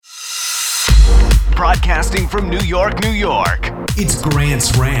Broadcasting from New York, New York. It's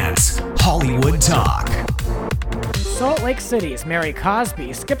Grant's Rants, Hollywood Talk. Salt Lake City's Mary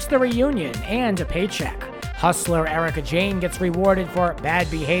Cosby skips the reunion and a paycheck. Hustler Erica Jane gets rewarded for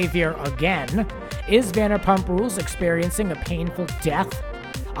bad behavior again. Is Vanderpump Rules experiencing a painful death?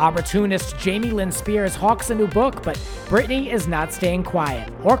 Opportunist Jamie Lynn Spears hawks a new book, but Britney is not staying quiet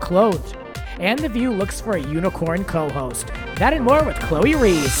or clothed. And The View looks for a unicorn co-host. That and more with Chloe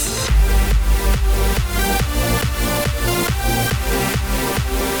Reese.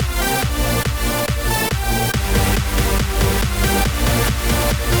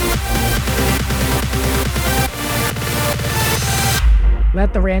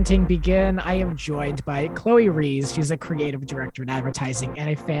 Let the ranting begin. I am joined by Chloe Reese. She's a creative director in advertising and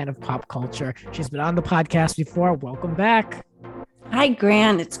a fan of pop culture. She's been on the podcast before. Welcome back. Hi,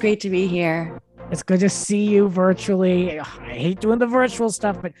 Grant. It's great to be here. It's good to see you virtually. I hate doing the virtual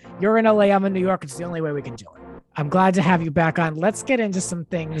stuff, but you're in LA. I'm in New York. It's the only way we can do it. I'm glad to have you back on. Let's get into some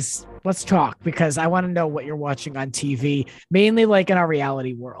things. Let's talk because I want to know what you're watching on TV, mainly like in our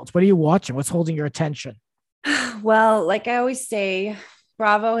reality world. What are you watching? What's holding your attention? Well, like I always say,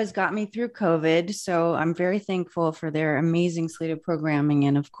 Bravo has got me through COVID, so I'm very thankful for their amazing slate of programming.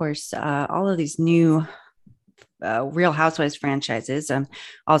 And of course, all of these new Real Housewives franchises.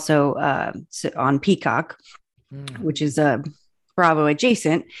 Also on Peacock, which is Bravo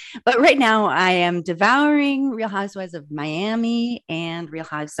adjacent. But right now I am devouring Real Housewives of Miami and Real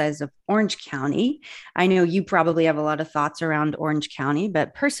Housewives of Orange County. I know you probably have a lot of thoughts around Orange County,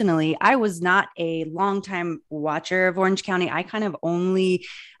 but personally, I was not a longtime watcher of Orange County. I kind of only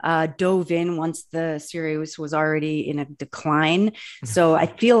dove in once the series was already in a decline. So I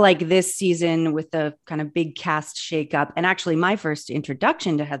feel like this season with the kind of big cast shakeup, and actually my first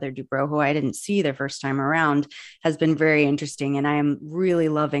introduction to Heather Dubrow, who I didn't see the first time around, has been very interesting. And I am really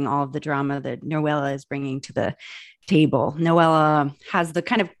loving all of the drama that Noella is bringing to the table. Noella has the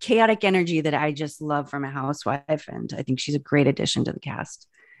kind of chaotic energy that I just love from a housewife. And I think she's a great addition to the cast.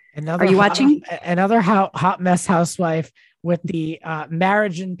 Are you watching? Another hot mess housewife with the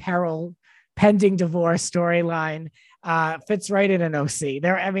marriage in peril, pending divorce storyline. Fits right in an OC.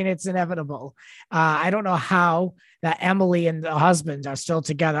 It's inevitable. I don't know how that Emily and the husband are still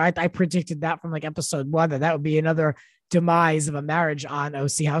together. I predicted that from like episode 1 that would be another demise of a marriage on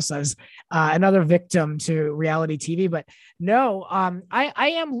OC Housewives, another victim to reality TV. But no, I'm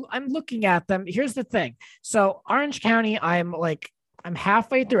looking at them. Here's the thing. So Orange County, I'm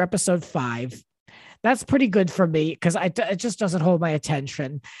halfway through episode 5. That's pretty good for me because it just doesn't hold my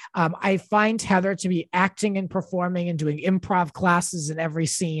attention. I find Heather to be acting and performing and doing improv classes in every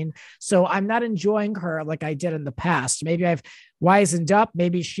scene. So I'm not enjoying her like I did in the past. Maybe I've wisened up.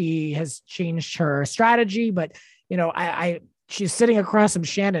 Maybe she has changed her strategy, but she's sitting across from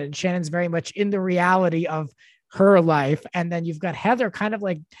Shannon, and Shannon's very much in the reality of her life. And then you've got Heather kind of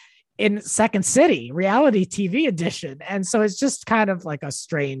like in Second City, reality TV edition. And so it's just kind of like a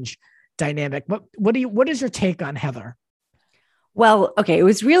strange dynamic. What is your take on Heather? Well, okay. It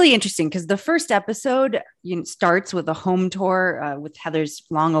was really interesting because the first episode starts with a home tour with Heather's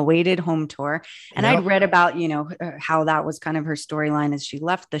long-awaited home tour. And I'd read about, how that was kind of her storyline as she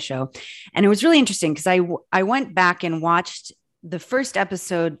left the show. And it was really interesting because I went back and watched the first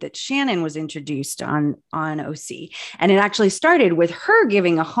episode that Shannon was introduced on OC. And it actually started with her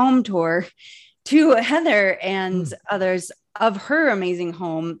giving a home tour to Heather and others of her amazing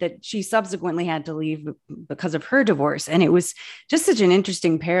home that she subsequently had to leave because of her divorce. And it was just such an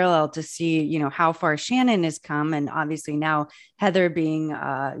interesting parallel to see, how far Shannon has come. And obviously now Heather being,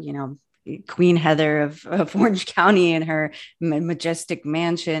 Queen Heather of Orange County in her majestic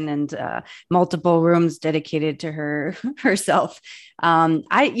mansion and multiple rooms dedicated to herself.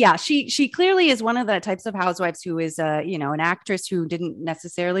 She clearly is one of the types of housewives who is, an actress who didn't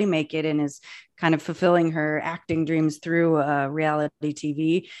necessarily make it and is kind of fulfilling her acting dreams through reality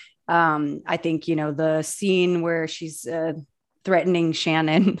TV. I think, the scene where she's threatening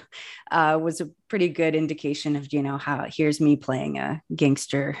Shannon was a pretty good indication of, how here's me playing a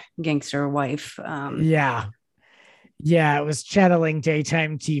gangster wife. Yeah, it was channeling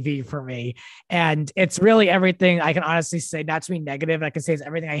daytime TV for me. And it's really everything I can honestly say, not to be negative. I can say it's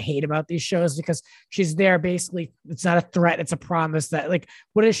everything I hate about these shows because she's there. Basically, it's not a threat. It's a promise that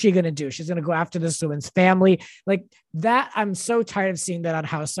what is she going to do? She's going to go after this woman's family like that. I'm so tired of seeing that on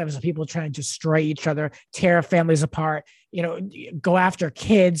Housewives of people trying to destroy each other, tear families apart, go after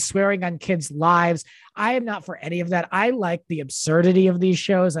kids, swearing on kids' lives. I am not for any of that. I like the absurdity of these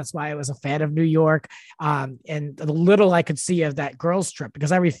shows. That's why I was a fan of New York. And the little I could see of that girls trip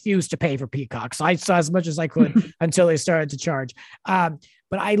because I refused to pay for Peacock. So I saw as much as I could until they started to charge.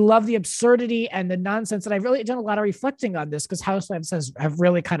 but I love the absurdity and the nonsense. And I've really done a lot of reflecting on this because Housewives have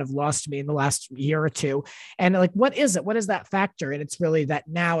really kind of lost me in the last year or two. And like, what is it? What is that factor? And it's really that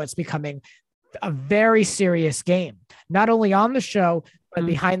now it's becoming a very serious game, not only on the show, but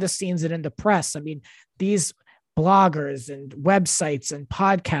behind the scenes and in the press. I mean, these bloggers and websites and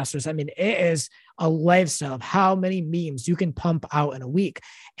podcasters, I mean, it is a lifestyle of how many memes you can pump out in a week.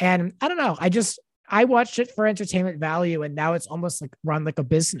 And I don't know, I watched it for entertainment value, and now it's almost like run like a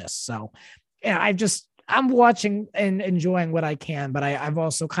business. So yeah, I'm watching and enjoying what I can, but I've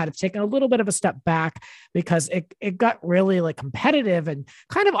also kind of taken a little bit of a step back because it got really like competitive and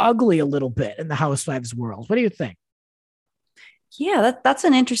kind of ugly a little bit in the Housewives world. What do you think? Yeah, that's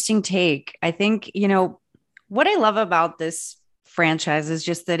an interesting take. I think, what I love about this franchise is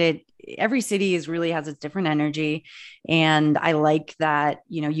just that every city really has a different energy. And I like that,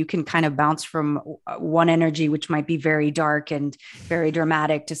 you can kind of bounce from one energy, which might be very dark and very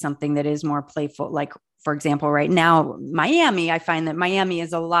dramatic, to something that is more playful. Like, for example, right now, Miami, I find that Miami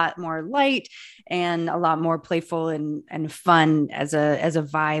is a lot more light and a lot more playful and fun as a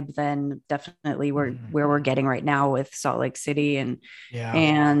vibe than definitely where we're getting right now with Salt Lake City and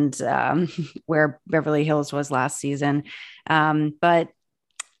where Beverly Hills was last season. But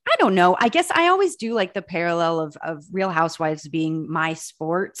I don't know. I guess I always do like the parallel of Real Housewives being my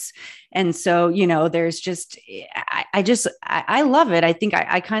sports. And so, there's just, I love it. I think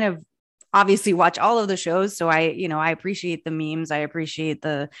I kind of obviously watch all of the shows. So I appreciate the memes. I appreciate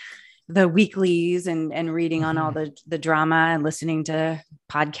the weeklies and reading on all the drama and listening to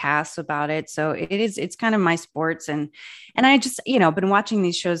podcasts about it. So it's kind of my sports. And I just, been watching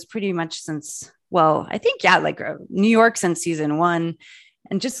these shows pretty much since, I think, like New York since season 1,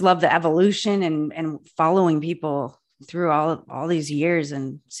 and just love the evolution and following people through all these years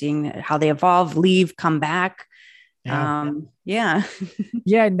and seeing how they evolve, leave, come back. Yeah.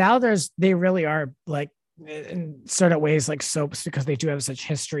 Yeah. Now they really are like in certain ways like soaps, because they do have such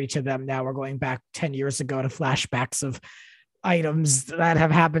history to them. Now we're going back 10 years ago to flashbacks of items that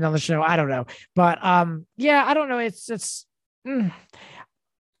have happened on the show. I don't know, but I don't know.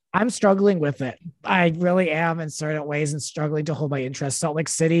 I'm struggling with it. I really am in certain ways and struggling to hold my interest. Salt Lake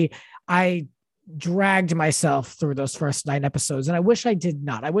City, I dragged myself through those first 9 episodes, and I wish I did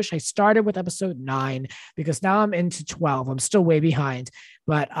not. I wish I started with episode 9, because now I'm into 12. I'm still way behind,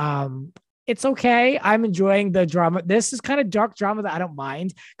 but it's okay. I'm enjoying the drama. This is kind of dark drama that I don't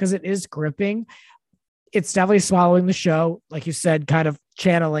mind because it is gripping. It's definitely swallowing the show, like you said, kind of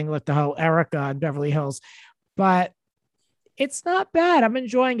channeling like the whole Erica and Beverly Hills, but it's not bad. I'm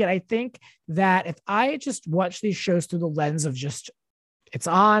enjoying it. I think that if I just watch these shows through the lens of just it's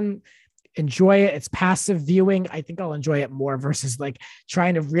on, enjoy it, it's passive viewing, I think I'll enjoy it more versus like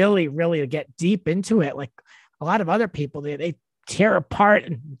trying to really, really get deep into it. Like a lot of other people, they tear apart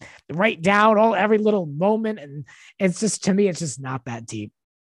and write down every little moment. And it's just, to me, it's just not that deep.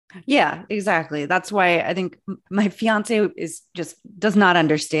 Yeah, exactly. That's why I think my fiance does not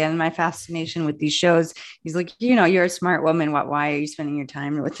understand my fascination with these shows. He's like, you're a smart woman. Why are you spending your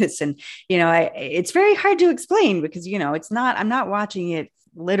time with this? And, it's very hard to explain because, I'm not watching it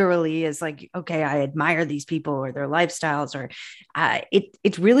literally as like, okay, I admire these people or their lifestyles, or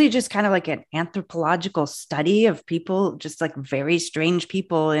it's really just kind of like an anthropological study of people, just like very strange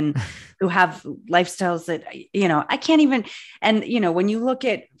people and who have lifestyles that, I can't even, and, when you look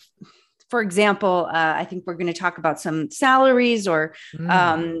at, for example, I think we're going to talk about some salaries or,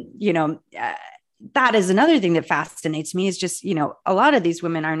 that is another thing that fascinates me is just, a lot of these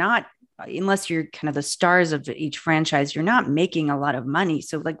women are not, unless you're kind of the stars of each franchise, you're not making a lot of money.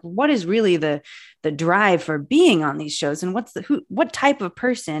 So like, what is really the drive for being on these shows, and what type of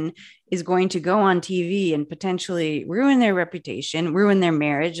person is going to go on TV and potentially ruin their reputation, ruin their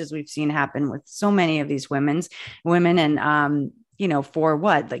marriage, as we've seen happen with so many of these women and, for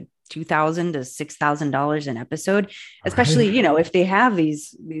what, like $2,000 to $6,000 an episode, especially, if they have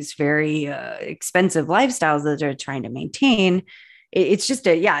these very expensive lifestyles that they're trying to maintain. It's just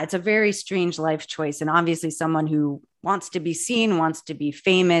it's a very strange life choice. And obviously someone who wants to be seen, wants to be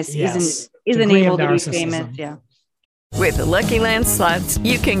famous, isn't able to be famous. Yeah. With the Lucky Land Slots,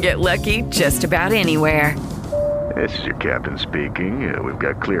 you can get lucky just about anywhere. This is your captain speaking. We've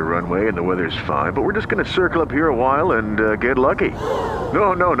got clear runway and the weather's fine, but we're just going to circle up here a while and get lucky.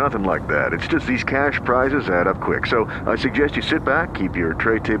 No, nothing like that. It's just these cash prizes add up quick. So I suggest you sit back, keep your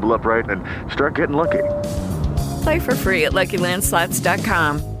tray table upright, and start getting lucky. Play for free at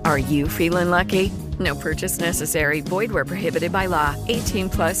LuckyLandSlots.com. Are you feeling lucky? No purchase necessary. Void where prohibited by law.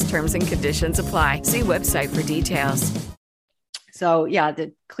 18+ terms and conditions apply. See website for details. So yeah,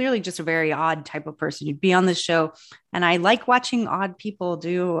 clearly just a very odd type of person. You'd be on the show, and I like watching odd people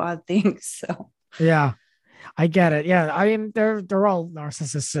do odd things. So Yeah, I get it. Yeah, I mean they're all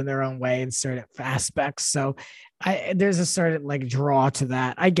narcissists in their own way in certain aspects. So there's a certain like draw to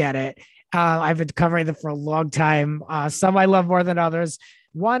that. I get it. I've been covering them for a long time. Some I love more than others.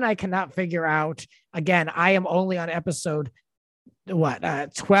 One I cannot figure out. Again, I am only on episode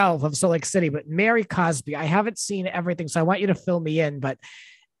 12 of Salt Lake City, but Mary Cosby, I haven't seen everything, so I want you to fill me in. But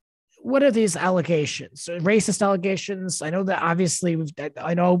what are these allegations? Racist allegations? I know that obviously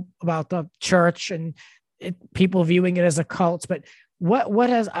I know about the church and people viewing it as a cult, but what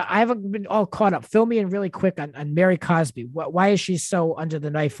has I haven't been all caught up. Fill me in really quick on Mary Cosby. Why is she so under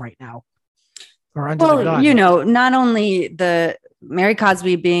the knife right now? Or under the gun? Not only the Mary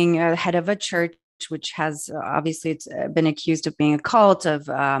Cosby being a head of a church, which has obviously it's been accused of being a cult, of,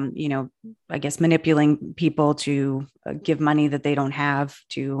 I guess manipulating people to give money that they don't have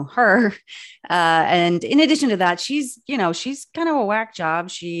to her. And in addition to that, she's kind of a whack job.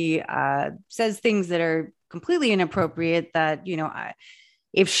 She says things that are completely inappropriate that,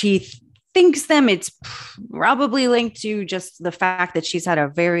 if she thinks them, it's probably linked to just the fact that she's had a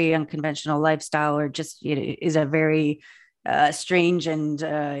very unconventional lifestyle, or just is a very strange and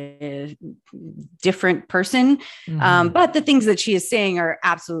different person. But the things that she is saying are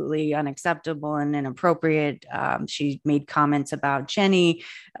absolutely unacceptable and inappropriate. She made comments about Jenny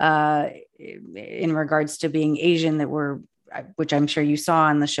in regards to being Asian that were, which I'm sure you saw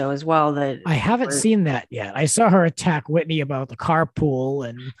on the show as well. That I haven't seen that yet. I saw her attack Whitney about the carpool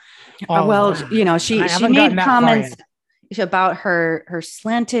and she made comments about her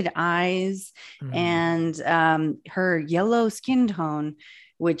slanted eyes and her yellow skin tone,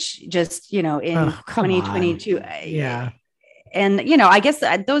 which just, in 2022. Yeah. And, I guess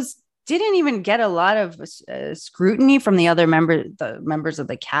those didn't even get a lot of scrutiny from the other members of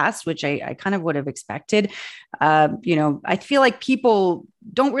the cast, which I kind of would have expected. I feel like people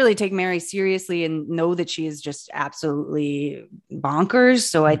don't really take Mary seriously and know that she is just absolutely bonkers.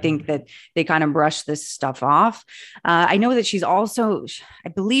 So I think that they kind of brush this stuff off. I know that she's also, I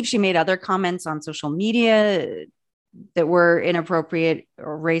believe she made other comments on social media that were inappropriate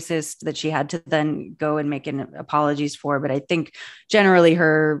or racist that she had to then go and make apologies for. But I think generally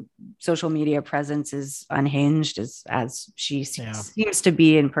her social media presence is unhinged as she seems to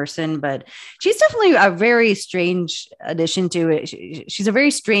be in person, but she's definitely a very strange addition to it. She's a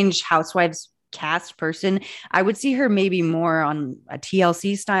very strange Housewives cast person. I would see her maybe more on a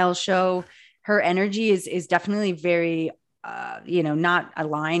TLC style show. Her energy is definitely very, not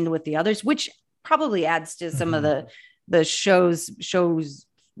aligned with the others, which probably adds to some of the show's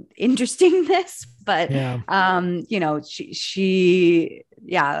interestingness, but I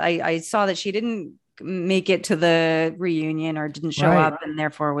saw that she didn't make it to the reunion or didn't show up and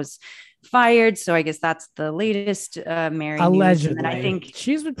therefore was fired. So I guess that's the latest Mary allegedly. And I think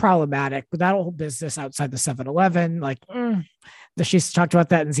she's been problematic with that whole business outside the 7-Eleven. She's talked about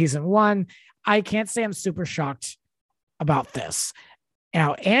that in season 1. I can't say I'm super shocked about this.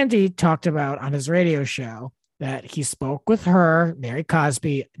 Now, Andy talked about on his radio show that he spoke with her, Mary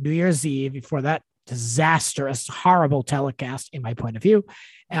Cosby, New Year's Eve before that disastrous, horrible telecast, in my point of view.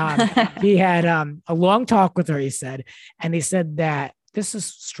 He had a long talk with her, he said, and he said that this is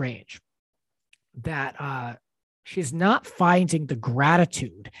strange, that she's not finding the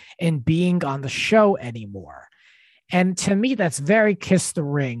gratitude in being on the show anymore. And to me, that's very kiss the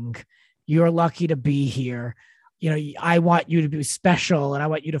ring. You're lucky to be here. I want you to be special and I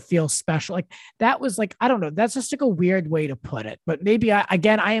want you to feel special. Like that was like, I don't know. That's just like a weird way to put it, but maybe I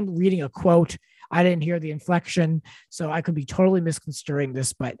am reading a quote. I didn't hear the inflection, so I could be totally misconstruing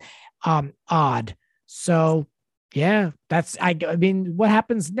this, but odd. So yeah, I mean, what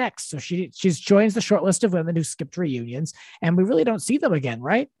happens next? So she joins the short list of women who skipped reunions and we really don't see them again,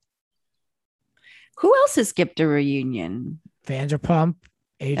 right? Who else has skipped a reunion? Vanderpump.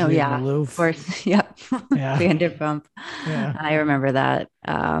 Adrienne Maloof. Of course. Yep. Yeah. Vanderpump. Yeah. I remember that.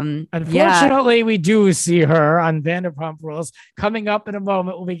 Unfortunately, we do see her on Vanderpump Rules. Coming up in a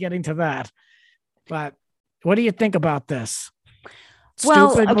moment, we'll be getting to that. But what do you think about this?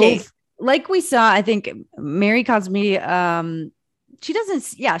 Stupid move? Like we saw, I think Mary Cosby, she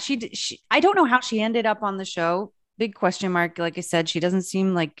I don't know how she ended up on the show. Big question mark. Like I said, she doesn't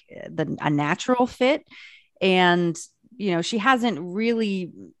seem like a natural fit. And she hasn't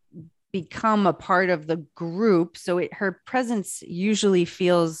really become a part of the group. So her presence usually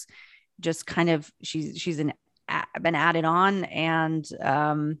feels just kind of, she's been added on. And,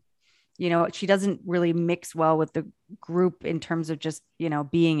 she doesn't really mix well with the group in terms of just,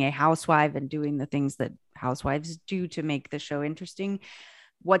 being a housewife and doing the things that housewives do to make the show interesting.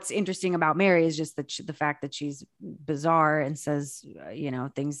 What's interesting about Mary is just the fact that she's bizarre and says,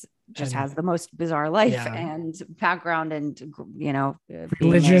 things, just has the most bizarre life and background and,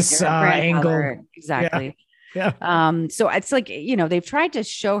 religious angle. Exactly. Yeah. So it's like, they've tried to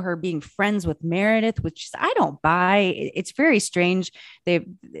show her being friends with Meredith, which I don't buy. It's very strange.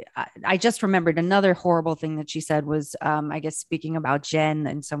 I just remembered another horrible thing that she said was, I guess, speaking about Jen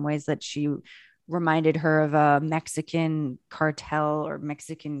in some ways, that she reminded her of a Mexican cartel or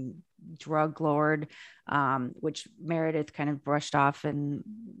Mexican drug lord, which Meredith kind of brushed off and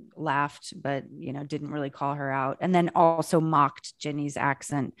laughed, but, didn't really call her out. And then also mocked Jenny's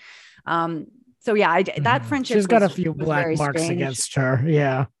accent. So yeah, that friendship. She's got a few black marks against her.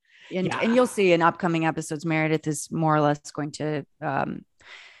 Yeah. And you'll see in upcoming episodes, Meredith is more or less going to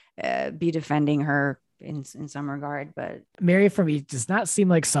be defending her in some regard. But Mary, for me, does not seem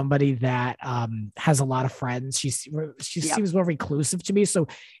like somebody that has a lot of friends. She seems more reclusive to me. So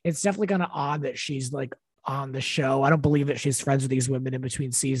it's definitely kind of odd that she's like on the show. I don't believe that she's friends with these women in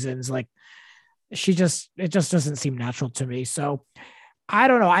between seasons. Like it just doesn't seem natural to me. So I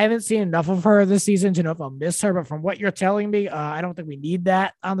don't know. I haven't seen enough of her this season to know if I'll miss her, but from what you're telling me, I don't think we need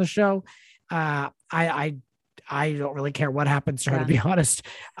that on the show. I don't really care what happens to her, to be honest.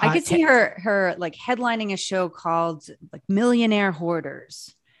 I could see her like headlining a show called like Millionaire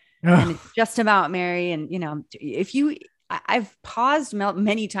Hoarders. And it's just about Mary. And, I've paused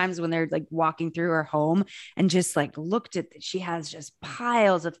many times when they're like walking through her home and just like looked at, she has just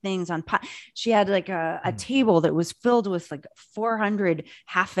piles of things on. She had like a table that was filled with like 400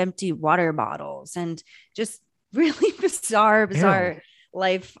 half empty water bottles and just really bizarre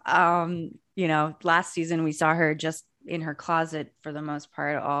life. Last season we saw her just in her closet for the most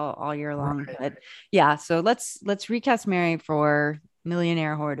part all year long. Right. But yeah, so let's recast Mary for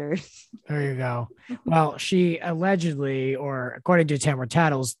Millionaire Hoarders. There you go. Well, she allegedly, or according to Tamara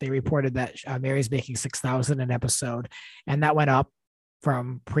Tattles, they reported that Mary's making $6,000 an episode, and that went up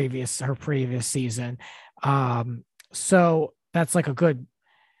from her previous season. So that's like a good.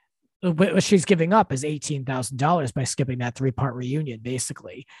 What she's giving up is $18,000 by skipping that 3-part reunion,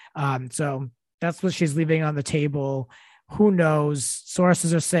 basically. So that's what she's leaving on the table. Who knows?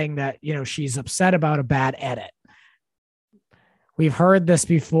 Sources are saying that she's upset about a bad edit. We've heard this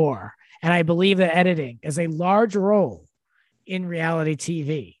before, and I believe that editing is a large role in reality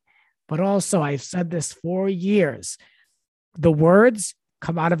TV. But also, I've said this for years, the words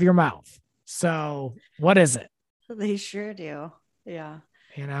come out of your mouth. So what is it? They sure do. Yeah.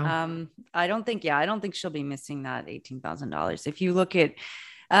 I don't think she'll be missing that $18,000. If you look at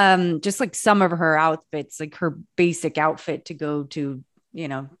just like some of her outfits, like her basic outfit to go to,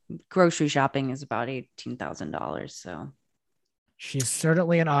 grocery shopping is about $18,000. So she's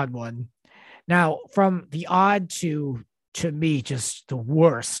certainly an odd one. Now, from the odd to me, just the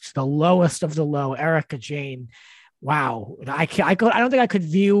worst, the lowest of the low, Erika Jayne. Wow. I don't think I could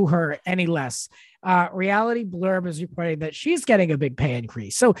view her any less. Reality Blurb is reporting that she's getting a big pay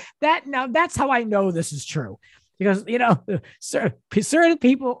increase. So that's how I know this is true, because, certain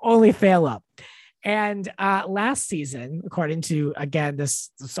people only fail up. And last season, according to, again, this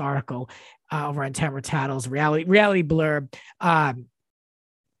article over on Tamara Tattles, Reality Blurb,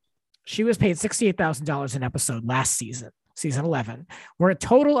 she was paid $68,000 an episode last season 11, were a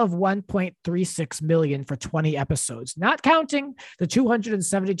total of $1.36 million for 20 episodes, not counting the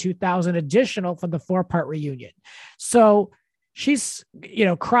 $272,000 additional from the 4-part reunion. So she's,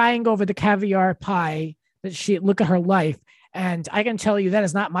 crying over the caviar pie that look at her life. And I can tell you that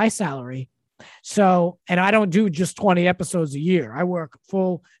is not my salary. So, and I don't do just 20 episodes a year. I work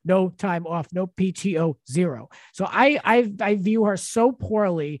full, no time off, no PTO, 0. So I view her so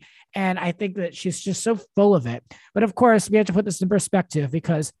poorly, and I think that she's just so full of it. But of course, we have to put this in perspective,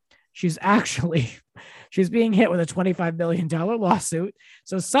 because she's being hit with a $25 million lawsuit.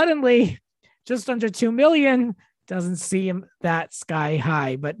 So suddenly, just under $2 million doesn't seem that sky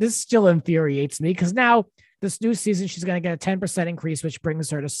high. But this still infuriates me, because now this new season, she's going to get a 10% increase, which brings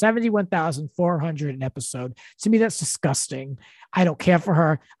her to $71,400 an episode. To me, that's disgusting. I don't care for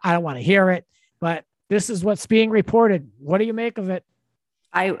her. I don't want to hear it, but this is what's being reported. What do you make of it?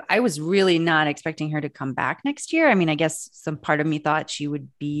 I was really not expecting her to come back next year. I mean, I guess some part of me thought she would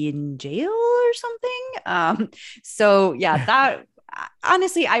be in jail or something. So yeah, that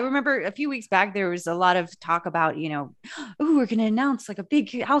honestly, I remember a few weeks back, there was a lot of talk about, we're going to announce like a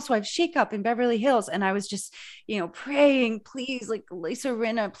big housewife shakeup in Beverly Hills. And I was just, praying, please, like Lisa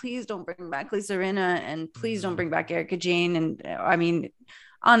Rinna, please don't bring back Lisa Rinna, and please don't bring back Erika Jayne. And I mean,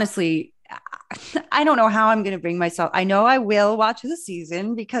 honestly, I don't know how I'm going to bring myself. I know I will watch the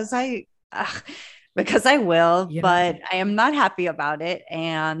season because I will, but I am not happy about it.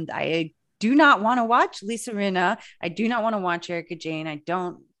 And I do not want to watch Lisa Rinna. I do not want to watch Erika Jayne. I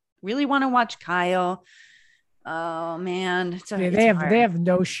don't really want to watch Kyle. Oh man, they have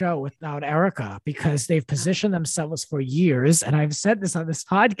no show without Erika because they've positioned themselves for years, and I've said this on this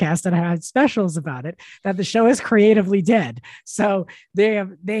podcast and I had specials about it, that the show is creatively dead. So they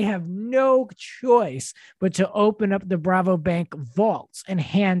have no choice but to open up the Bravo Bank vaults and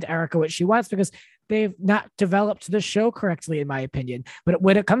hand Erika what she wants, because they've not developed the show correctly, in my opinion. But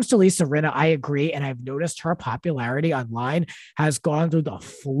when it comes to Lisa Rinna, I agree. And I've noticed her popularity online has gone through the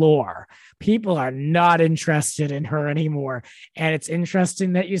floor. People are not interested in her anymore. And it's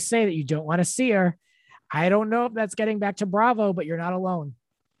interesting that you say that you don't want to see her. I don't know if that's getting back to Bravo, but you're not alone.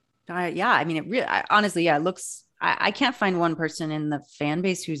 Yeah. I mean, it really, honestly, yeah, it looks, I can't find one person in the fan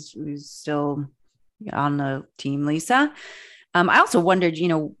base who's still on the team Lisa. I also wondered,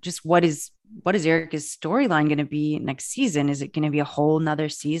 just what is Erika's storyline going to be next season? Is it going to be a whole nother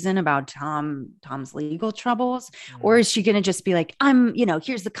season about Tom's legal troubles? Or is she going to just be like,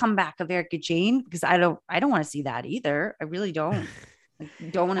 here's the comeback of Erika Jayne? Because I don't want to see that either. I really don't.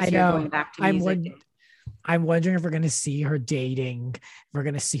 Don't want to see her going back to music. I'm wondering if we're going to see her dating. If we're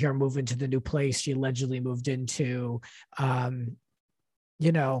going to see her move into the new place she allegedly moved into. I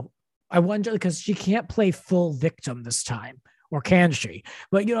wonder, because she can't play full victim this time. Or can she?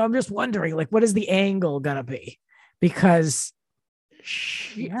 But, I'm just wondering, what is the angle going to be? Because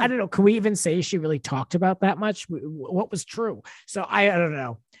I don't know. Can we even say she really talked about that much? What was true? So I don't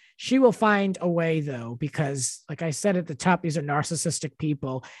know. She will find a way, though, because like I said at the top, these are narcissistic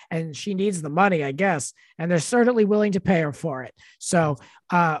people and she needs the money, I guess. And they're certainly willing to pay her for it. So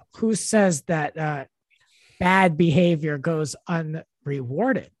who says that bad behavior goes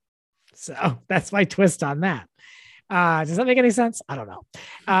unrewarded? So that's my twist on that. Does that make any sense? I don't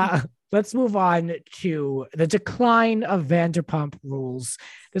know. Let's move on to the decline of Vanderpump Rules.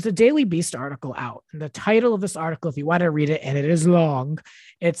 There's a Daily Beast article out. And the title of this article, if you want to read it, and it is long,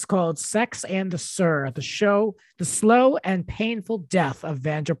 it's called Sex and the Sir, the slow and painful death of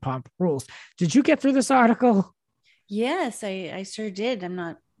Vanderpump Rules. Did you get through this article? Yes, I sure did.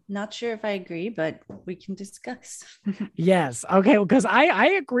 I'm not sure if I agree, but we can discuss. Yes. Okay. Because I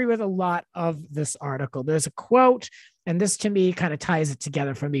agree with a lot of this article. There's a quote, and this to me kind of ties it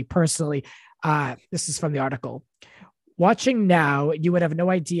together for me personally. This is from the article. Watching now, you would have no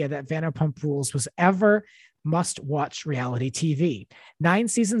idea that Vanderpump Rules was ever must-watch reality TV. 9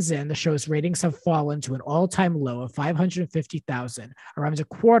 seasons in, the show's ratings have fallen to an all-time low of 550,000, around a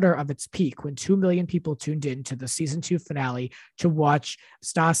quarter of its peak when 2 million people tuned in to the season 2 finale to watch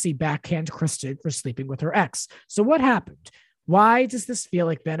Stassi backhand Kristen for sleeping with her ex. So what happened? Why does this feel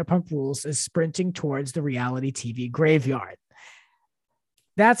like Vanderpump Rules is sprinting towards the reality TV graveyard?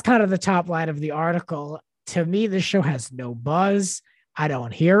 That's kind of the top line of the article. To me, this show has no buzz. I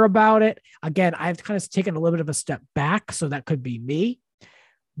don't hear about it. Again, I've kind of taken a little bit of a step back, so that could be me.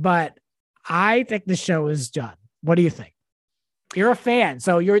 But I think the show is done. What do you think? You're a fan,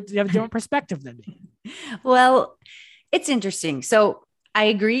 so you have a different perspective than me. Well, it's interesting. So I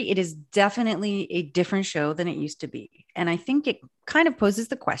agree. It is definitely a different show than it used to be. And I think it kind of poses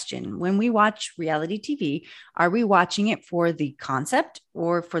the question, when we watch reality TV, are we watching it for the concept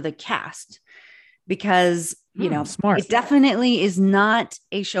or for the cast? Because, smart. It definitely is not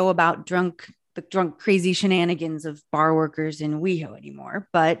a show about the drunk, crazy shenanigans of bar workers in WeHo anymore,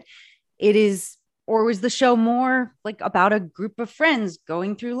 but it is, or was the show more like about a group of friends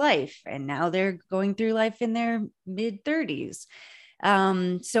going through life, and now they're going through life in their mid 30s.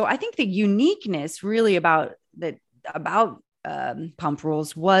 So I think the uniqueness really about Pump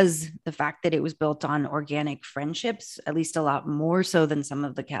Rules was the fact that it was built on organic friendships, at least a lot more so than some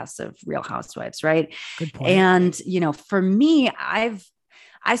of the casts of Real Housewives, right? Good point. And, for me,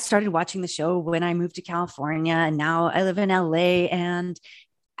 I started watching the show when I moved to California, and now I live in LA, and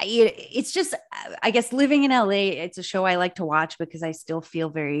it's just, I guess, living in LA, it's a show I like to watch because I still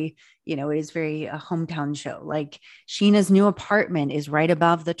feel very, it is very a hometown show. Like Sheena's new apartment is right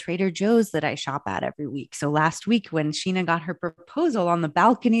above the Trader Joe's that I shop at every week. So last week when Sheena got her proposal on the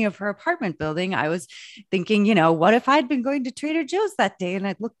balcony of her apartment building, I was thinking, what if I'd been going to Trader Joe's that day and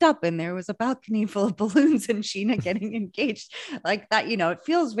I'd looked up and there was a balcony full of balloons and Sheena getting engaged like that, it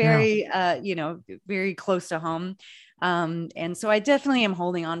feels very, very close to home. And so I definitely am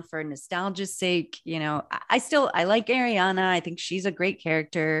holding on for nostalgia's sake. I like Ariana. I think she's a great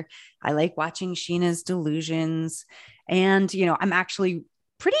character. I like watching Sheena's delusions, and, I'm actually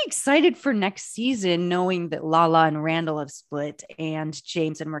pretty excited for next season, knowing that Lala and Randall have split and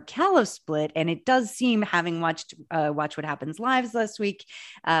James and Raquel have split. And it does seem, having watched Watch What Happens Lives last week,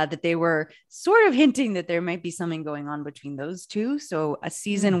 that they were sort of hinting that there might be something going on between those two. So a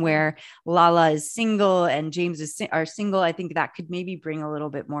season where Lala is single and James are single, I think that could maybe bring a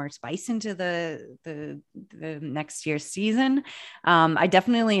little bit more spice into the next year's season. I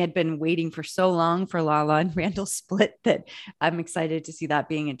definitely had been waiting for so long for Lala and Randall split that I'm excited to see that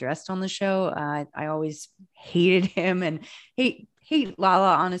being addressed on the show. I always hated him and hate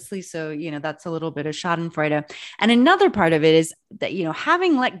Lala, honestly. So, that's a little bit of schadenfreude. And another part of it is that,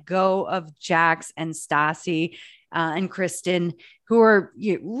 having let go of Jax and Stassi and Kristen, who are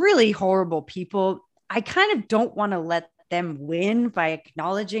really horrible people, I kind of don't want to let them win by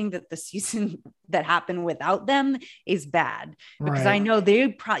acknowledging that the season that happened without them is bad, because I know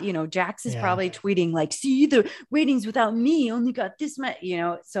they Jax is probably tweeting like, see, the ratings without me only got this much,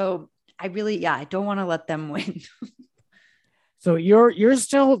 so I really, I don't want to let them win. So you're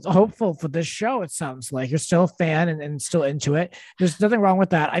still hopeful for this show. It sounds like you're still a fan and still into it. There's nothing wrong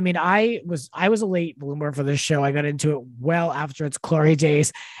with that. I mean, I was a late bloomer for this show. I got into it well after its glory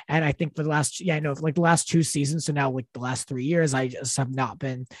days. And I think for the last, like the last 2 seasons. So now like the last 3 years, I just have not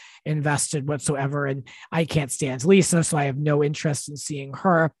been invested whatsoever. And I can't stand Lisa. So I have no interest in seeing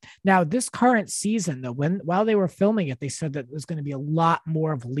her. Now, this current season, though, while they were filming it, they said that there's going to be a lot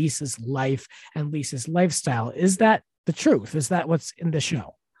more of Lisa's life and Lisa's lifestyle. Is that the truth? Is that what's in the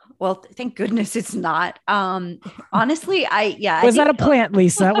show? Well, thank goodness it's not. Honestly, was that a plant,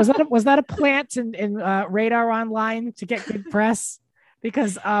 Lisa? Was that a plant in Radar Online to get good press?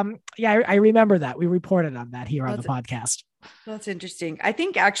 Because I remember that we reported on that here on the podcast. That's interesting. I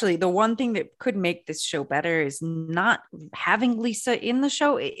think actually the one thing that could make this show better is not having Lisa in the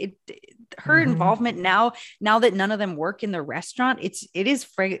show. Her involvement now that none of them work in the restaurant, it is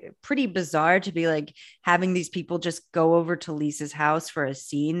pretty bizarre to be like having these people just go over to Lisa's house for a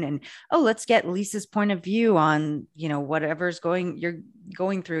scene and, let's get Lisa's point of view on, whatever's you're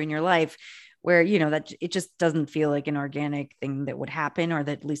going through in your life, where, that it just doesn't feel like an organic thing that would happen, or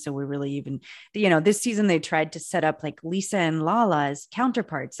that Lisa would really even, this season they tried to set up like Lisa and Lala as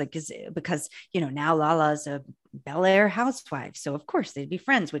counterparts, like, because, now Lala's a Bel Air housewife. So of course they'd be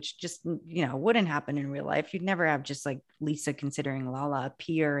friends, which just, wouldn't happen in real life. You'd never have just like Lisa considering Lala a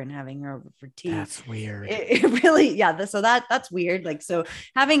peer and having her over for tea. That's weird. It really, so that's weird. Like, so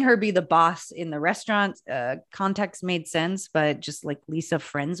having her be the boss in the restaurant context made sense, but just like Lisa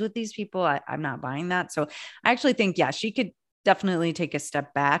friends with these people, I'm not buying that. So I actually think, she could definitely take a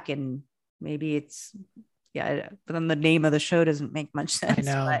step back, and maybe it's, but then the name of the show doesn't make much sense.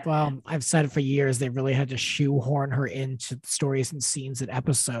 I know. But well, I've said for years, they really had to shoehorn her into stories and scenes and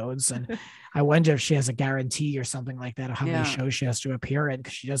episodes. And I wonder if she has a guarantee or something like that of how many shows she has to appear in.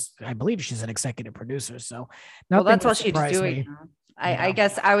 Because I believe she's an executive producer. So that's all she's doing. I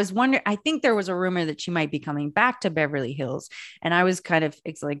guess I was wondering, I think there was a rumor that she might be coming back to Beverly Hills. And I was kind of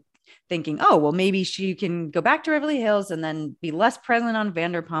thinking, maybe she can go back to Beverly Hills and then be less present on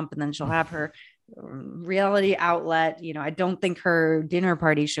Vanderpump. And then she'll have her reality outlet. I don't think her dinner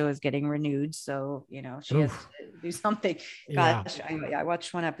party show is getting renewed, so she has to do something. Gosh, I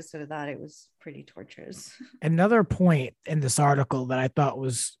watched one episode of that. It was pretty torturous. Another point in this article that I thought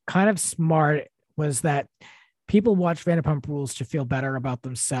was kind of smart was that people watch Vanderpump Rules to feel better about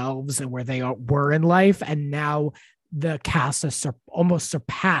themselves and where they were in life, and now the cast has almost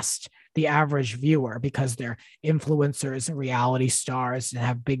surpassed the average viewer because they're influencers and reality stars and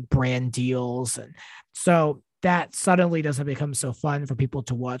have big brand deals. And so that suddenly doesn't become so fun for people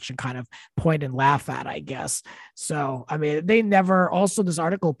to watch and kind of point and laugh at, I guess. So, I mean, this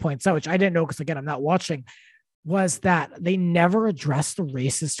article points out, which I didn't know, because again, I'm not watching, was that they never addressed the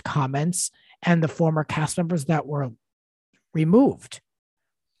racist comments and the former cast members that were removed.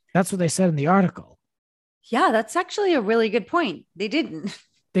 That's what they said in the article. Yeah, that's actually a really good point. They didn't.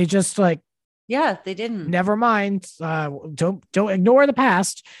 They just they didn't. Never mind. Don't ignore the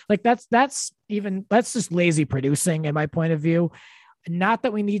past. Like that's just lazy producing in my point of view. Not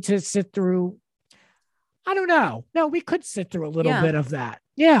that we need to sit through. I don't know. No, we could sit through a little bit of that.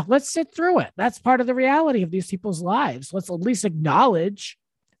 Yeah, let's sit through it. That's part of the reality of these people's lives. Let's at least acknowledge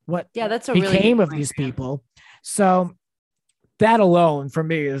what became of these people. So that alone for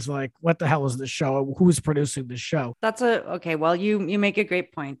me is like, what the hell is the show? Who's producing the show? That's okay. Well, you make a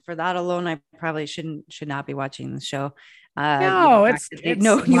great point. For that alone, I probably should not be watching the show. No, it's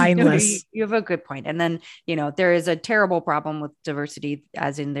mindless. You have a good point. And then, there is a terrible problem with diversity,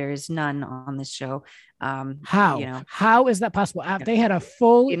 as in there is none on this show. How is that possible? They had a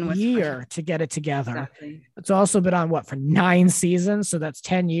full year to get it together. Exactly. It's also been on for 9 seasons. So that's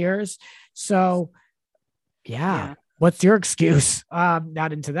 10 years. So yeah. What's your excuse?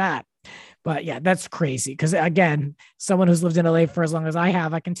 Not into that. But yeah, that's crazy. Because again, someone who's lived in LA for as long as I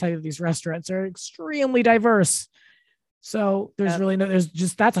have, I can tell you these restaurants are extremely diverse. So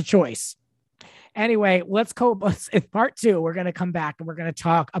that's a choice. Anyway, let's go. In part 2, we're going to come back and we're going to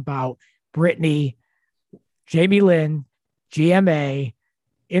talk about Britney, Jamie Lynn, GMA,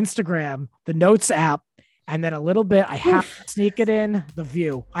 Instagram, the Notes app, and then a little bit, I have to sneak it in, The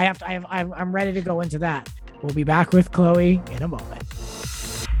View. I'm ready to go into that. We'll be back with Chloe in a moment.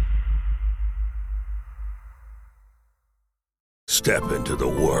 Step into the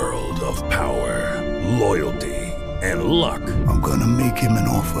world of power, loyalty, and luck. I'm gonna make him an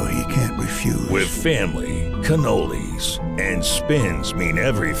offer he can't refuse. With family, cannolis, and spins mean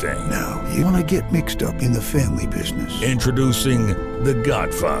everything. Now, you wanna get mixed up in the family business. Introducing The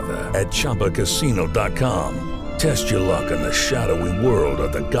Godfather at ChumbaCasino.com. Test your luck in the shadowy world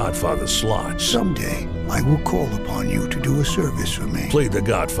of The Godfather slot. Someday, I will call upon you to do a service for me. Play The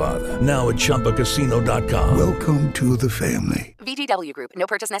Godfather, now at ChumbaCasino.com. Welcome to the family. VGW Group. No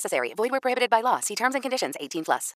purchase necessary. Void where prohibited by law. See terms and conditions. 18+.